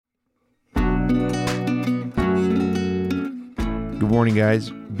Good morning, guys.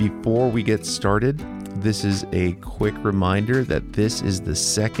 Before we get started, this is a quick reminder that this is the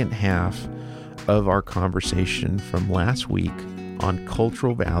second half of our conversation from last week on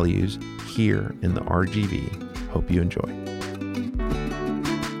cultural values here in the RGV. Hope you enjoy.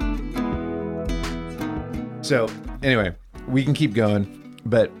 So anyway, we can keep going,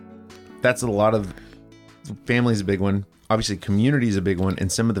 but that's a lot of family is a big one. Obviously, community is a big one, and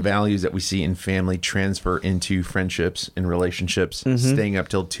some of the values that we see in family transfer into friendships and relationships, staying up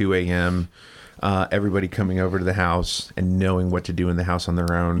till 2 a.m., everybody coming over to the house and knowing what to do in the house on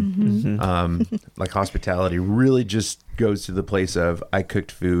their own. Like hospitality really just goes to the place of, I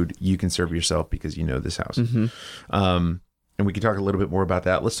cooked food, you can serve yourself because you know this house. And we can talk a little bit more about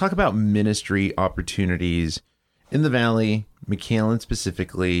that. Let's talk about ministry opportunities in the Valley, McAllen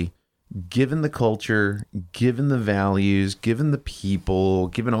specifically, given the culture, given the values, given the people,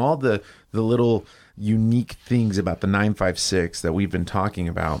 given all the little unique things about the 956 that we've been talking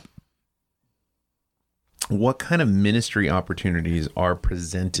about. What kind of ministry opportunities are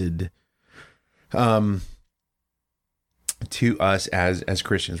presented to us as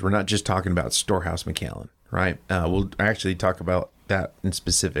Christians? We're not just talking about Storehouse McAllen, right? We'll actually talk about that in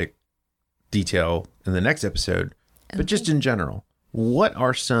specific detail in the next episode, but just in general. What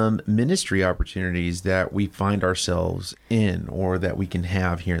are some ministry opportunities that we find ourselves in or that we can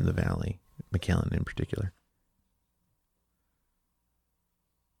have here in the Valley, McAllen in particular?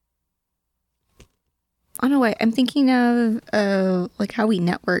 I don't know why. I'm thinking of like how we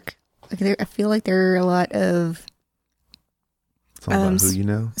network. Like I feel like there are a lot of... It's all about who you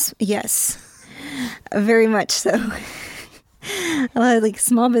know? Yes, very much so. A lot of like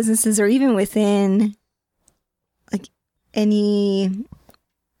small businesses or even within like any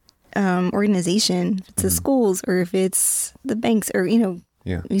organization, if it's the schools or if it's the banks or, you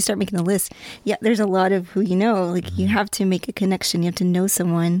start making a list. Yeah, there's a lot of who you know. Like you have to make a connection. You have to know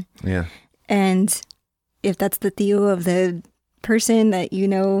someone. Yeah. And if that's the Theo of the person that you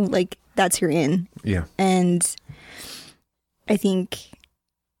know, like that's your in. Yeah. And I think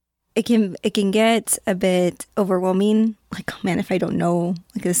it can get a bit overwhelming. Like, oh man, if I don't know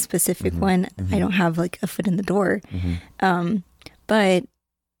like a specific one, I don't have like a foot in the door. But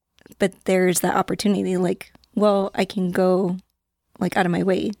there's that opportunity. Like, well, I can go like out of my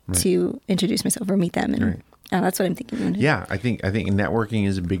way to introduce myself or meet them, and that's what I'm thinking. Yeah, I think networking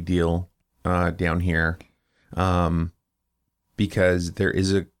is a big deal down here, because there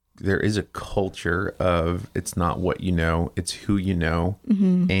is a culture of it's not what you know, it's who you know.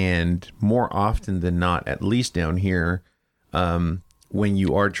 And more often than not, at least down here, when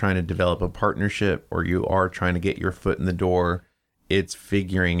you are trying to develop a partnership or you are trying to get your foot in the door, it's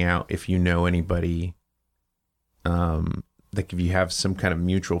figuring out if you know anybody, like if you have some kind of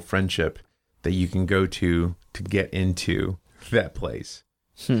mutual friendship that you can go to get into that place.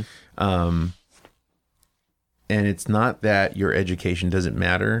 And it's not that your education doesn't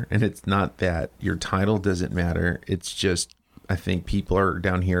matter, and it's not that your title doesn't matter. It's just, I think people are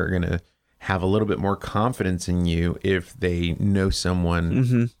down here are going to have a little bit more confidence in you if they know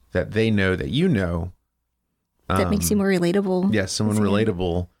someone that they know that you know. That makes you more relatable. Yeah, someone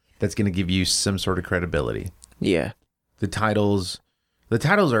relatable that's going to give you some sort of credibility. Yeah. The titles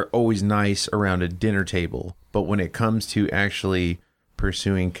are always nice around a dinner table, but when it comes to actually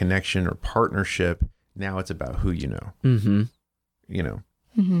pursuing connection or partnership, now it's about who you know.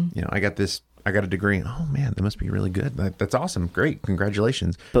 I got a degree. Oh man, that must be really good. That's awesome. Great.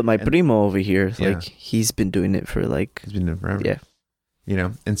 Congratulations. But my primo over here, like he's been doing it for he's been doing it forever. Yeah.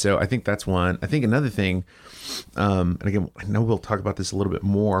 And so I think that's one. I think another thing, and again, I know we'll talk about this a little bit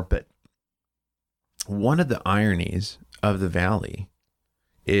more, but one of the ironies of the Valley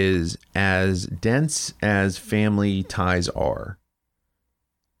is as dense as family ties are,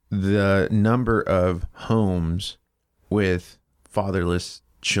 the number of homes with fatherless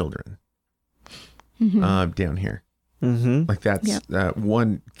children down here. Like that's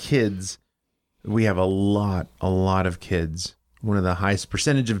we have a lot of kids. One of the highest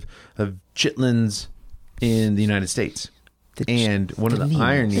percentage of chitlins in the United States. And one of the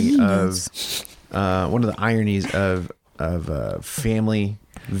ironies of family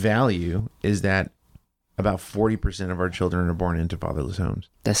value is that about 40% of our children are born into fatherless homes.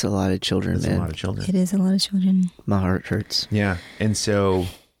 That's a lot of children, man. That's a lot of children. It is a lot of children. My heart hurts. Yeah. And so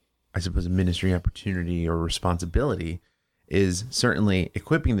I suppose a ministry opportunity or responsibility is certainly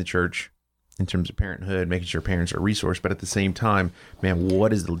equipping the church in terms of parenthood, making sure parents are resourced, but at the same time, man, what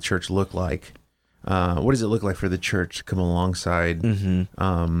does the church look like? What does it look like for the church to come alongside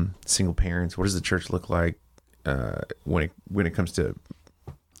single parents? What does the church look like when it comes to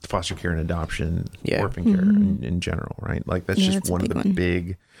foster care and adoption, orphan care in general, right? Like that's just one of the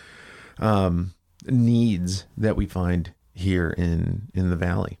big needs that we find here in the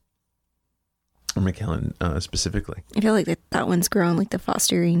Valley, or McAllen specifically. I feel like that one's grown, like the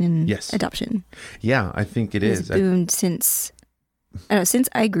fostering and adoption. Yeah, I think it's boomed since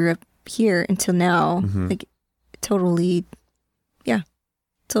I grew up here until now. Like totally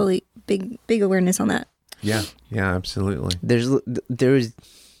big awareness on that. Yeah, absolutely. There was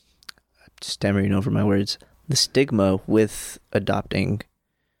stammering over my words. The stigma with adopting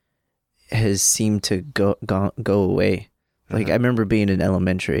has seemed to go away. Like I remember being in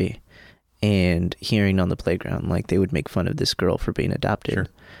elementary and hearing on the playground like they would make fun of this girl for being adopted. Sure.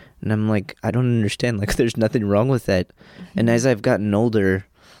 And I'm like, I don't understand. Like there's nothing wrong with that. And as I've gotten older,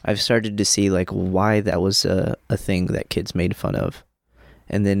 I've started to see like why that was a thing that kids made fun of.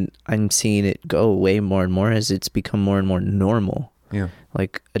 And then I'm seeing it go away more and more as it's become more and more normal. Yeah.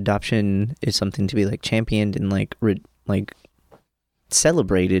 Like adoption is something to be like championed and like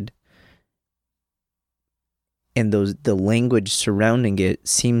celebrated. And the language surrounding it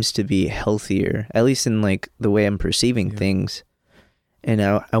seems to be healthier, at least in like the way I'm perceiving things. And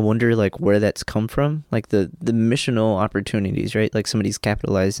I wonder like where that's come from, like the missional opportunities, right? Like somebody's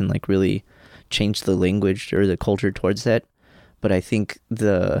capitalized and like really changed the language or the culture towards that. But I think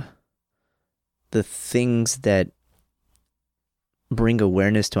the things that bring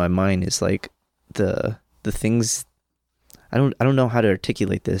awareness to my mind is like the things I don't know how to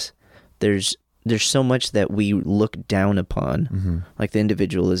articulate this. There's so much that we look down upon, like the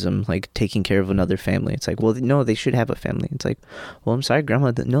individualism, like taking care of another family. It's like, well, no, they should have a family. It's like, well, I'm sorry,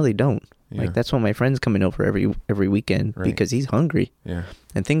 Grandma. No, they don't. Yeah. Like that's why my friend's coming over every weekend because he's hungry. Yeah,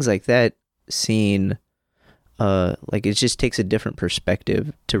 and things like that. Seeing, like it just takes a different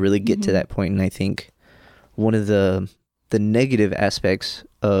perspective to really get to that point. And I think one of the negative aspects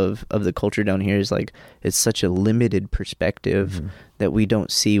of the culture down here is like it's such a limited perspective that we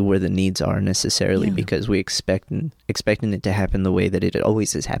don't see where the needs are necessarily because we expecting it to happen the way that it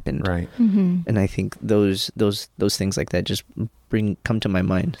always has happened. Right. And I think those things like that just come to my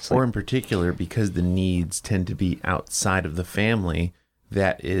mind. It's or in particular, because the needs tend to be outside of the family,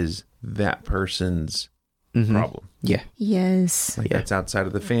 that is that person's problem. Yeah. Yes. Like that's outside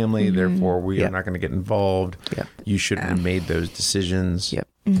of the family, therefore we are not going to get involved. Yeah. You shouldn't have made those decisions. Yep.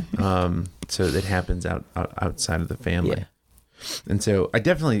 So it happens outside of the family. Yeah. And so I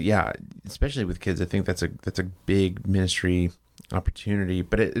definitely, especially with kids, I think that's a big ministry opportunity.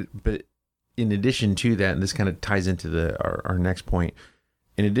 But in addition to that, and this kind of ties into our next point,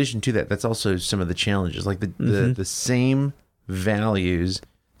 in addition to that, that's also some of the challenges, like the same values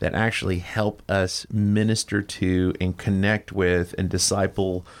that actually help us minister to and connect with and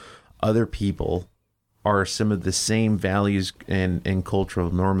disciple other people are some of the same values and cultural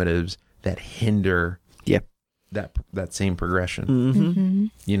normatives that hinder that same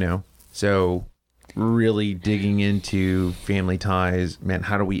progression. You know, so really digging into family ties, man,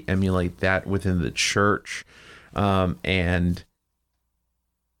 how do we emulate that within the church? And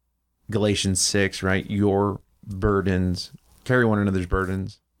Galatians 6, right? Your burdens, carry one another's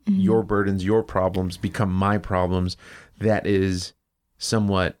burdens. Your burdens, your problems become my problems. That is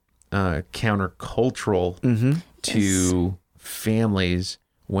somewhat countercultural to families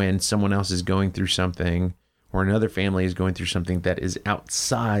when someone else is going through something or another family is going through something that is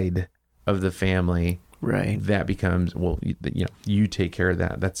outside of the family. Right. That becomes, well, you take care of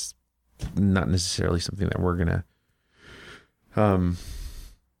that. That's not necessarily something that we're going to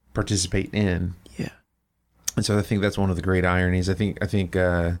participate in. Yeah. And so I think that's one of the great ironies. I think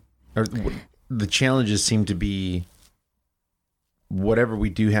the challenges seem to be whatever we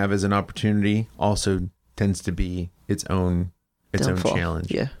do have as an opportunity also tends to be its own challenge.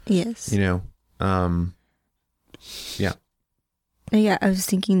 Yeah. Yes. You know. Yeah. Yeah, I was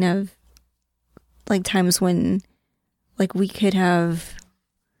thinking of like times when like we could have,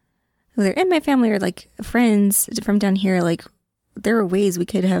 whether in my family or like friends from down here, like there are ways we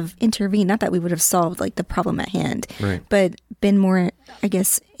could have intervened. Not that we would have solved like the problem at hand, right, but been more, I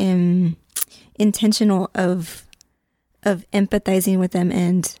guess, intentional of empathizing with them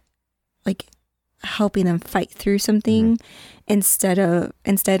and like helping them fight through something. Instead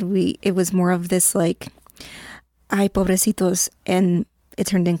it was more of this like, ay, pobrecitos, and it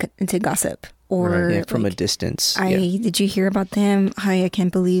turned into gossip or from like, a distance. Did you hear about them? I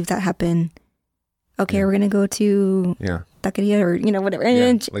can't believe that happened. Okay, we're gonna go to taqueria or whatever.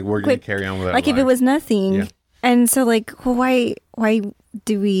 And like we're gonna carry on with that. Like if it was nothing. Yeah. And so like, well, why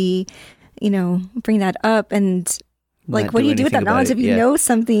do we, bring that up and like what do you do with that knowledge if you know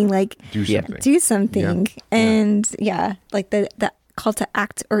something? Like do something. Do something. And like the call to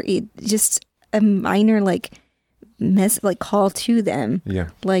act or just a minor like call to them. Yeah.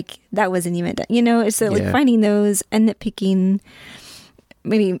 Like that wasn't even done. It's like finding those and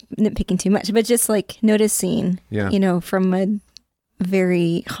maybe nitpicking too much, but just like noticing, from a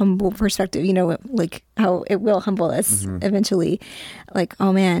very humble perspective, like how it will humble us eventually. Like,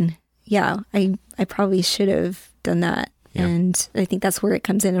 oh man, yeah, I probably should have done that. Yeah. And I think that's where it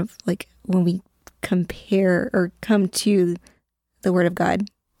comes in of like when we compare or come to the Word of God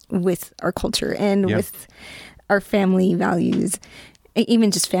with our culture and with our family values,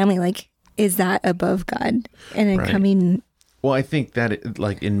 even just family, like, is that above God? And then coming. Well, I think that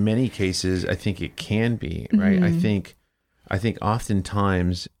like in many cases, I think it can be, right? I think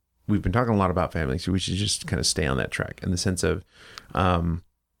oftentimes we've been talking a lot about family, so we should just kind of stay on that track in the sense of,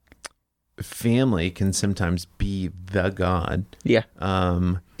 family can sometimes be the God. Yeah.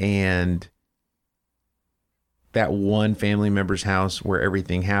 And that one family member's house where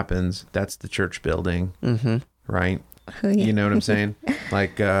everything happens, that's the church building, right? Oh, yeah. You know what I'm saying?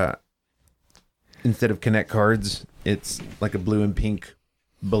 Like, instead of Connect cards, it's like a blue and pink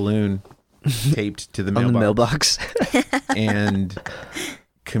balloon taped to the mailbox. On the mailbox. And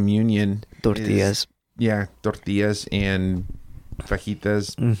communion. Tortillas. Tortillas and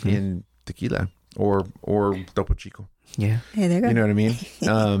fajitas and tequila or Topo Chico. Yeah. Hey, there you go. You know what I mean?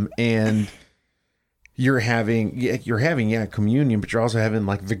 And you're having communion, but you're also having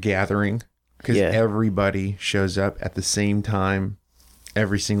like the gathering because everybody shows up at the same time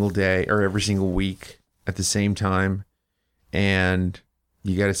every single day or every single week at the same time. And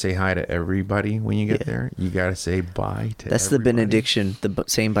you got to say hi to everybody when you get there. You got to say bye to That's everybody. the benediction,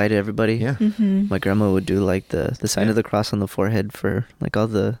 saying bye to everybody. Yeah. My grandma would do like the sign of the cross on the forehead for like all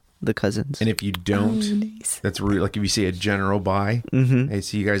the cousins. And if you don't, that's rude. Like if you say a general bye, hey,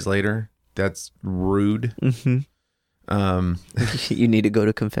 see you guys later. That's rude. You need to go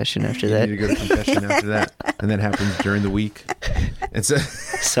to confession after that. You need to go to confession after that. And that happens during the week. And so,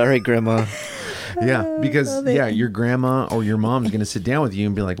 sorry, Grandma. Yeah, because your grandma or your mom's going to sit down with you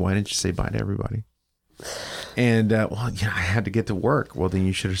and be like, why didn't you say bye to everybody? And, I had to get to work. Well, then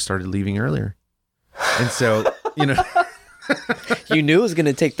you should have started leaving earlier. And so, You knew it was going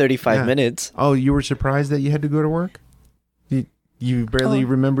to take 35 minutes. Oh, you were surprised that you had to go to work? You barely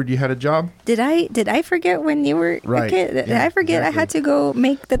remembered you had a job? Did I forget when you were a kid? Did I forget I had to go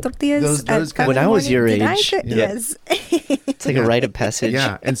make the tortillas? When I was your age. Yes. It's like a rite of passage.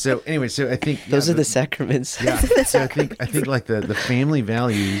 Yeah. And so anyway, I think those are the sacraments. Yeah. So I think like the family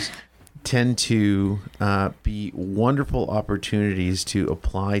values tend to be wonderful opportunities to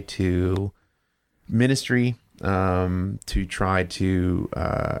apply to ministry, to try to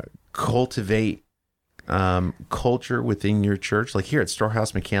cultivate culture within your church. Like here at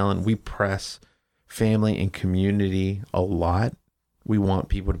Storehouse McAllen, we press family and community a lot. We want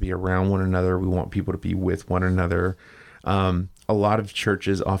people to be around one another. We want people to be with one another. A lot of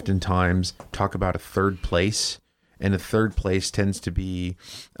churches oftentimes talk about a third place, and a third place tends to be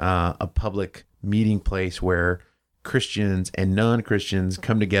a public meeting place where Christians and non-Christians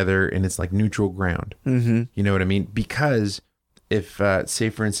come together, and it's like neutral ground. You know what I mean? Because if, say,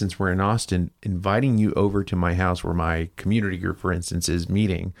 for instance, we're in Austin, inviting you over to my house where my community group, for instance, is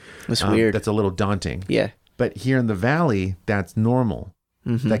meeting. That's weird. That's a little daunting. Yeah. But here in the Valley, that's normal.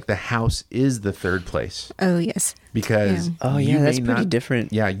 Like the house is the third place. Oh, yes. Because that's pretty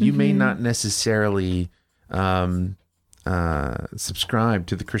different. Yeah, you may not necessarily subscribe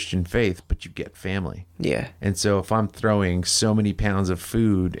to the Christian faith, but you get family. Yeah. And so if I'm throwing so many pounds of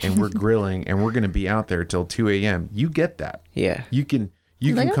food and we're grilling and we're going to be out there till 2 a.m., you get that. Yeah. You can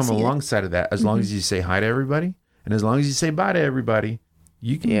come alongside of that as long as you say hi to everybody, and as long as you say bye to everybody,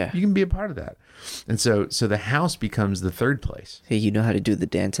 you can be a part of that. And so the house becomes the third place. Hey, you know how to do the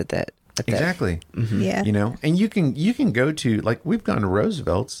dance at that. Exactly. Yeah. And you can go to, like, we've gone to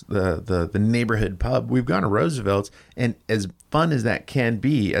Roosevelt's, the neighborhood pub. We've gone to Roosevelt's, and as fun as that can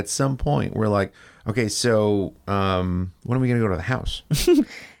be, at some point we're like, okay, so when are we going to go to the house?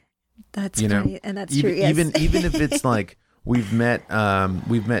 That's funny, and that's true. Yes. Even if it's like we've met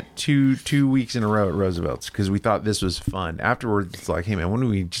 2 weeks in a row at Roosevelt's because we thought this was fun. Afterwards, it's like, hey man, when are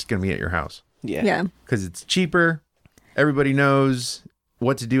we just going to meet at your house? Yeah. Because it's cheaper. Everybody knows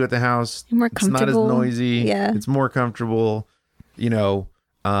what to do at the house. More it's not as noisy. Yeah. It's more comfortable. So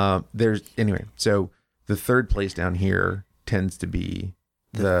the third place down here tends to be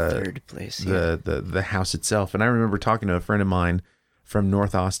the third place. The house itself. And I remember talking to a friend of mine from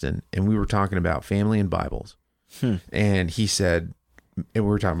North Austin, and we were talking about family and Bibles. And he said, and we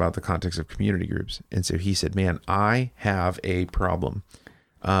were talking about the context of community groups. And so he said, man, I have a problem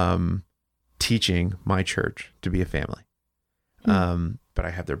teaching my church to be a family. but I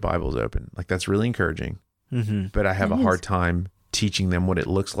have their Bibles open. Like, that's really encouraging. Mm-hmm. But I have a hard time teaching them what it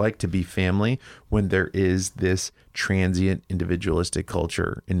looks like to be family when there is this transient individualistic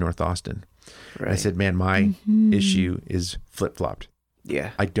culture in North Austin. Right. I said, man, my issue is flip-flopped.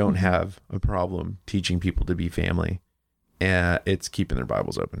 Yeah. I don't have a problem teaching people to be family. It's keeping their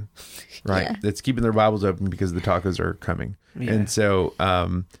Bibles open, right? Yeah. It's keeping their Bibles open because the tacos are coming. Yeah. And so,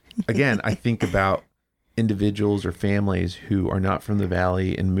 again, I think about individuals or families who are not from the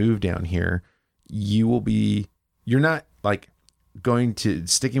Valley and move down here. You're not like going to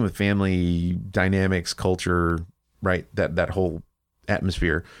sticking with family dynamics, culture, right? That whole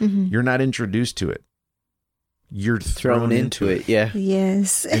atmosphere. You're not introduced to it. You're thrown into it. Yeah.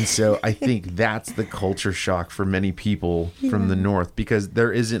 Yes. And so I think that's the culture shock for many people from the North, because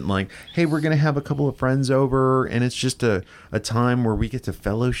there isn't like, hey, we're going to have a couple of friends over and it's just a time where we get to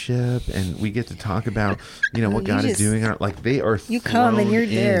fellowship and we get to talk about, what God is doing. Like, they are you come and you're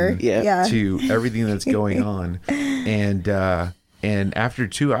there to everything that's going on. And after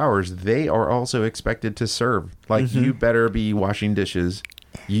 2 hours, they are also expected to serve. Like, you better be washing dishes.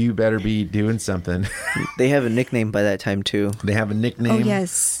 You better be doing something. They have a nickname by that time, too. They have a nickname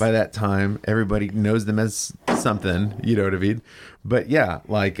by that time. Everybody knows them as something, you know what I mean? But yeah,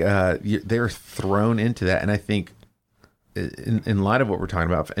 like they're thrown into that. And I think in light of what we're talking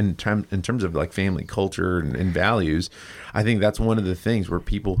about, in terms of like family culture and values, I think that's one of the things where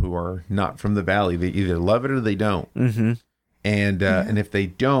people who are not from the Valley, they either love it or they don't. Mm-hmm. And if they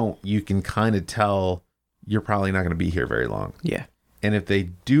don't, you can kind of tell you're probably not going to be here very long. Yeah. And if they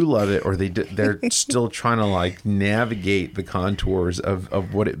do love it, or they're still trying to like navigate the contours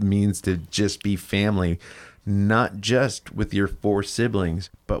of what it means to just be family, not just with your 4 siblings,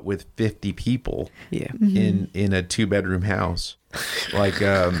 but with 50 people in a 2-bedroom house. Like,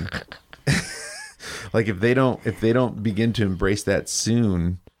 like if they don't begin to embrace that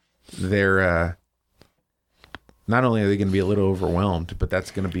soon, they're not only are they going to be a little overwhelmed, but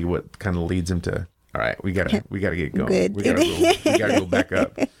that's going to be what kind of leads them to, all right, we gotta get going. Good. We gotta go back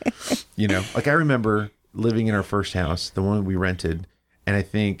up. Like I remember living in our first house, the one we rented, and I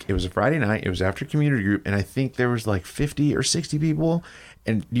think it was a Friday night. It was after community group, and I think there was like 50 or 60 people.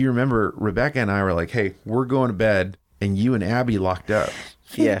 And do you remember Rebecca and I were like, "Hey, we're going to bed," and you and Abby locked up.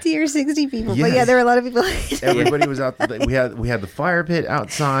 50 or 60 people, but there were a lot of people. Everybody was out. We had the fire pit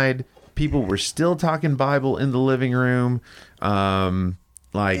outside. People were still talking Bible in the living room.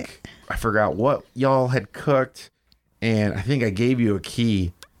 I forgot what y'all had cooked, and I think I gave you a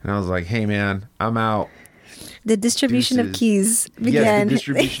key, and I was like, "Hey, man, I'm out." The distribution of keys began. Yes, the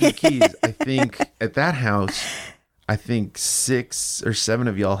distribution of keys. I think at that house, 6 or 7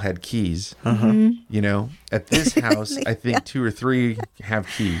 of y'all had keys. At this house, I think 2 or 3 have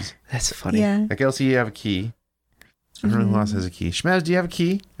keys. That's funny. Yeah. Like, Elsie, you have a key. I don't know who else has a key. Shmaz, do you have a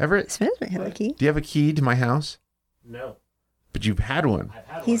key? Everett? Shmaz might have a key. Do you have a key to my house? No. But you've had one.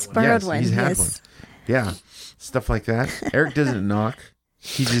 He's borrowed one. He's had one. Yeah. Stuff like that. Eric doesn't knock.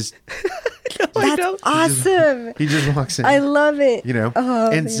 He just... That's awesome. He just walks in. I love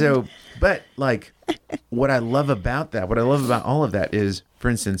it. So, but like, what I love about all of that is, for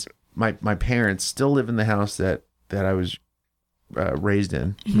instance, my parents still live in the house that I was raised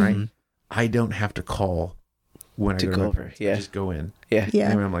in, right? I don't have to call when I go over. I just go in. Yeah.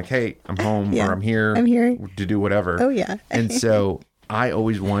 And I'm like, hey, I'm home, or I'm here to do whatever. Oh yeah. And so I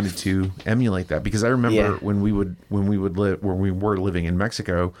always wanted to emulate that, because I remember when we were living in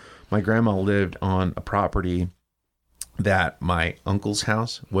Mexico, my grandma lived on a property that my uncle's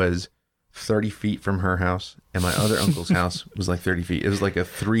house was 30 feet from her house, and my other uncle's house was like 30 feet. It was like a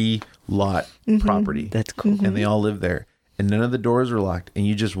 3-lot property. That's cool. And they all lived there, and none of the doors were locked, and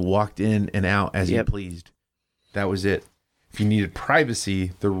you just walked in and out as you pleased. That was it. If you needed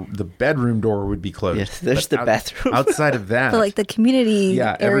privacy, the bedroom door would be closed. Yes, there's the bathroom. Outside of that, but like the community,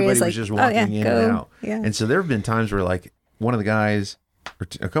 everybody was like, just walking in and out. Yeah. And so there have been times where like one of the guys, or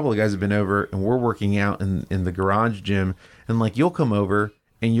a couple of guys have been over, and we're working out in the garage gym, and like you'll come over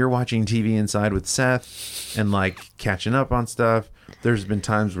and you're watching TV inside with Seth and like catching up on stuff. There's been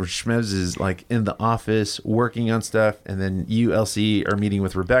times where Shmez is like in the office working on stuff, and then you, LC, are meeting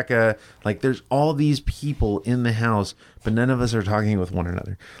with Rebecca. Like there's all these people in the house, but none of us are talking with one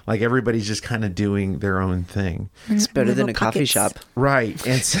another. Like everybody's just kind of doing their own thing. It's better than a coffee shop. Right.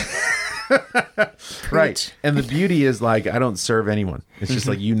 And so, right. And the beauty is like, I don't serve anyone. It's just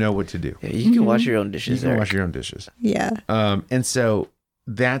like, you know what to do. Yeah, you can wash your own dishes. You can wash your own dishes. Yeah. And so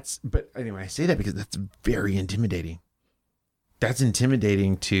but anyway, I say that because that's very intimidating. That's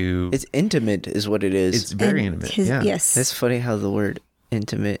intimidating to... It's intimate is what it is. It's very intimate. Yes. That's funny how the word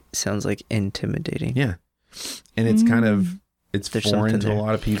intimate sounds like intimidating. Yeah. And it's kind of, It's foreign to a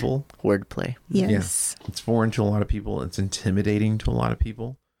lot of people. Wordplay. Yes. Yeah. It's foreign to a lot of people. It's intimidating to a lot of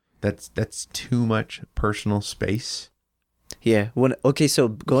people. That's too much personal space. Yeah. So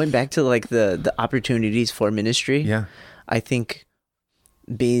going back to like the opportunities for ministry. Yeah. I think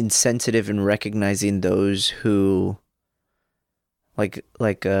being sensitive and recognizing those who like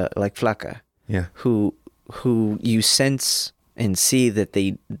Flaca. Yeah. Who you sense and see that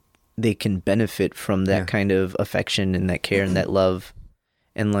they can benefit from that kind of affection and that care and that love,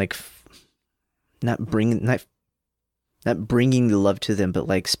 and like not bringing the love to them, but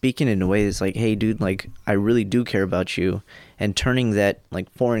like speaking in a way that's like, hey dude, like I really do care about you, and turning that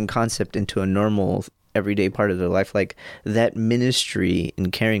like foreign concept into a normal everyday part of their life. Like that ministry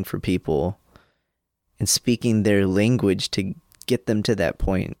and caring for people and speaking their language to get them to that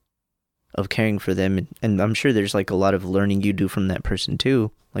point of caring for them. And I'm sure there's like a lot of learning you do from that person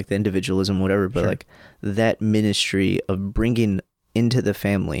too, like the individualism, whatever, but like that ministry of bringing into the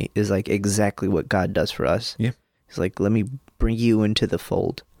family is like exactly what God does for us. Yeah. It's like, let me bring you into the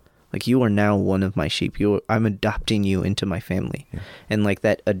fold. Like you are now one of my sheep. I'm adopting you into my family. Yeah. And like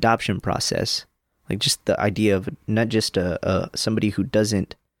that adoption process, like just the idea of not just somebody who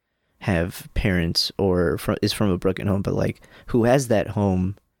doesn't have parents or is from a broken home, but like who has that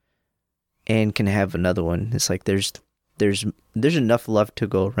home and can have another one. It's like there's enough love to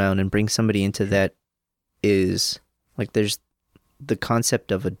go around, and bring somebody into that is like there's the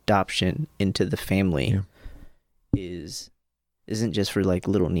concept of adoption into the family isn't just for like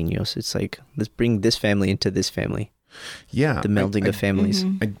little niños. It's like, let's bring this family into this family. Yeah. The melding of families.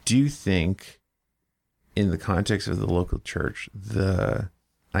 I do think in the context of the local church, the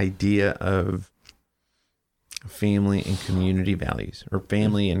idea of family and community values, or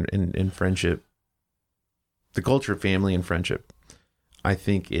family and friendship, the culture of family and friendship, I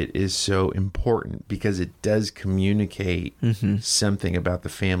think it is so important because it does communicate something about the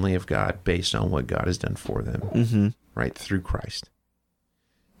family of God based on what God has done for them, right, through Christ.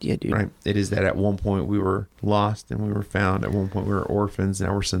 Yeah, dude. Right. It is that at one point we were lost and we were found. At one point we were orphans.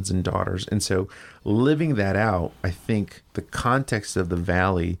 Now we're sons and daughters. And so living that out, I think the context of the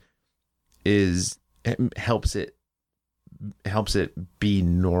valley helps it be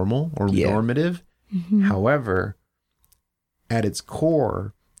normal or normative. However, at its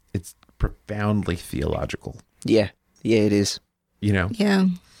core, it's profoundly theological. Yeah. Yeah, it is. You know? Yeah.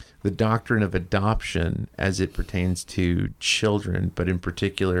 The doctrine of adoption as it pertains to children, but in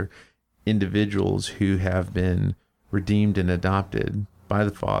particular, individuals who have been redeemed and adopted by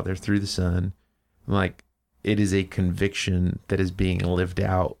the Father through the Son, like it is a conviction that is being lived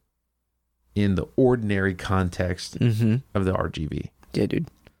out in the ordinary context of the RGV. Yeah, dude.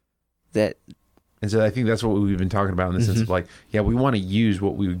 And so I think that's what we've been talking about in the sense of like, yeah, we want to use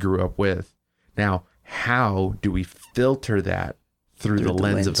what we grew up with. Now, how do we filter that through the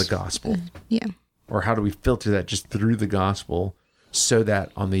lens of the gospel? Yeah. Or how do we filter that just through the gospel so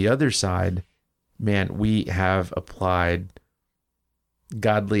that on the other side, man, we have applied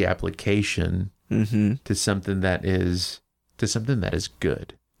godly application to something that is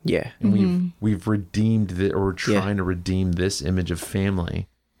good. Yeah. And we've redeemed or trying to redeem this image of family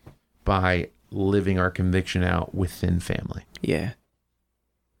by living our conviction out within family. Yeah.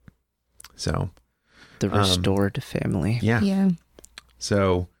 So the restored family. Yeah. Yeah.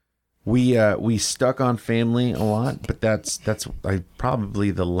 So we stuck on family a lot, but that's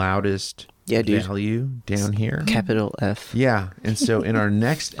probably the loudest value down here. Capital F. Yeah. And so in our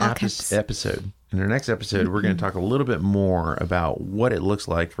next episode, we're going to talk a little bit more about what it looks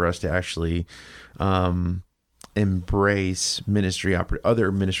like for us to actually embrace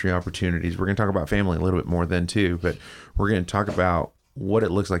other ministry opportunities. We're going to talk about family a little bit more then too, but we're going to talk about what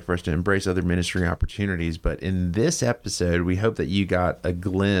it looks like for us to embrace other ministry opportunities. But in this episode, we hope that you got a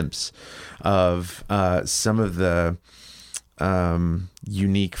glimpse of some of the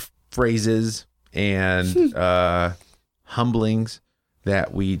unique phrases and humblings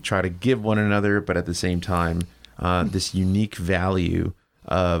that we try to give one another, but at the same time, this unique value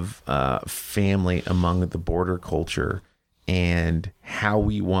of family among the border culture, and how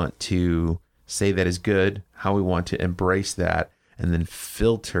we want to say that is good, how we want to embrace that, and then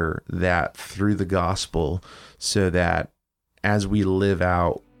filter that through the gospel so that as we live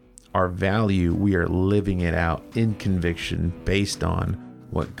out our value, we are living it out in conviction based on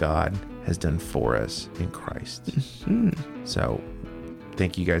what God has done for us in Christ. So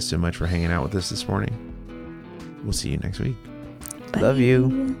thank you guys so much for hanging out with us this morning. We'll see you next week. Bye. Love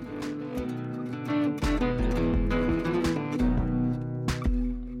you.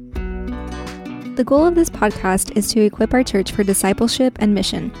 The goal of this podcast is to equip our church for discipleship and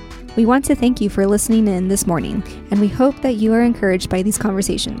mission. We want to thank you for listening in this morning, and we hope that you are encouraged by these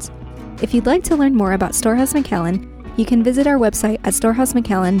conversations. If you'd like to learn more about Storehouse McAllen, you can visit our website at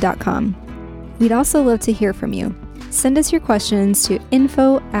storehousemcallen.com. We'd also love to hear from you. Send us your questions to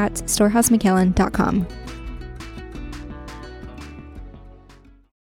info@storehousemcallen.com.